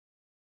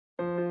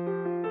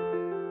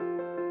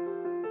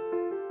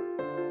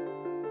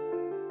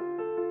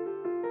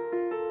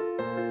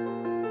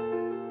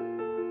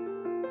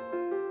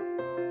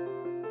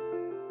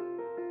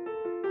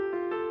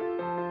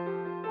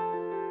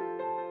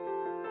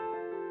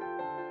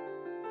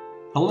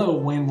Hello,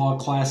 Wayne Law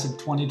Class of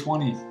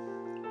 2020.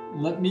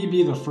 Let me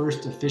be the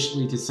first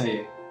officially to say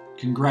it.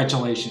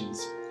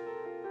 Congratulations.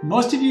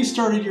 Most of you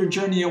started your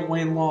journey at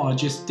Wayne Law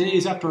just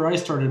days after I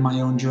started my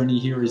own journey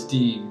here as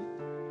Dean.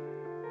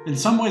 In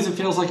some ways it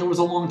feels like it was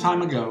a long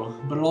time ago,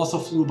 but it also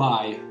flew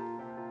by.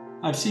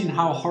 I've seen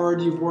how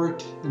hard you've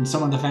worked and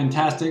some of the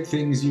fantastic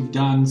things you've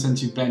done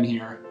since you've been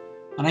here,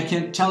 and I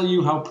can't tell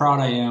you how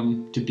proud I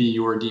am to be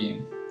your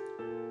Dean.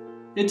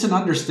 It's an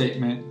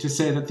understatement to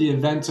say that the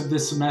events of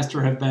this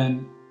semester have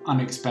been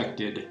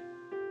unexpected.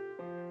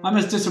 I'm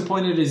as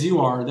disappointed as you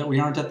are that we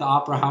aren't at the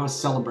Opera House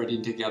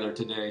celebrating together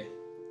today.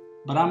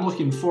 But I'm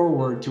looking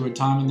forward to a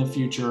time in the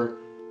future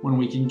when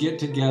we can get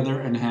together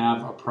and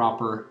have a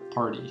proper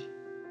party.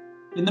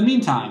 In the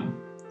meantime,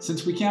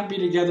 since we can't be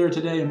together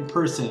today in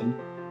person,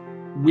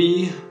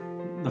 we,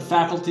 the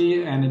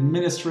faculty and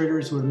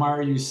administrators who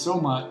admire you so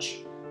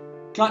much,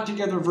 got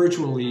together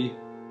virtually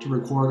to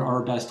record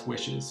our best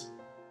wishes.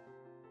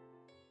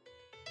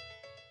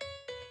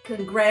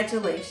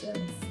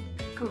 Congratulations.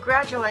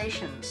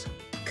 Congratulations.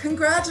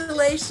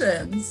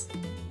 Congratulations.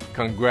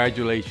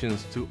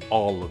 Congratulations to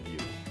all of you.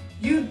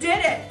 You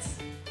did it.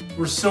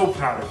 We're so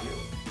proud of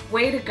you.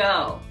 Way to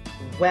go.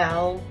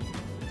 Well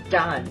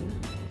done.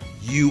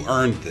 You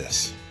earned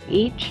this.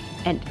 Each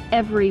and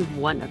every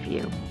one of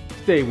you.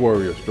 Stay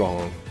warrior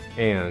strong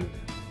and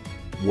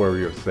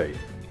warrior safe.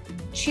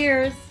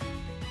 Cheers.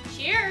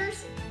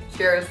 Cheers.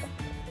 Cheers.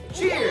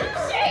 Cheers.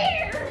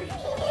 Cheers.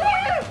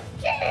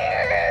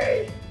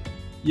 Cheers.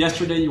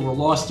 Yesterday you were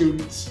law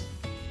students.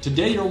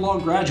 Today you're law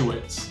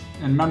graduates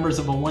and members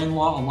of a Wayne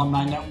Law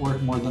alumni network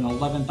more than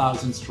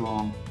 11,000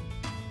 strong.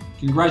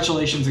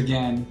 Congratulations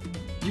again.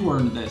 You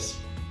earned this.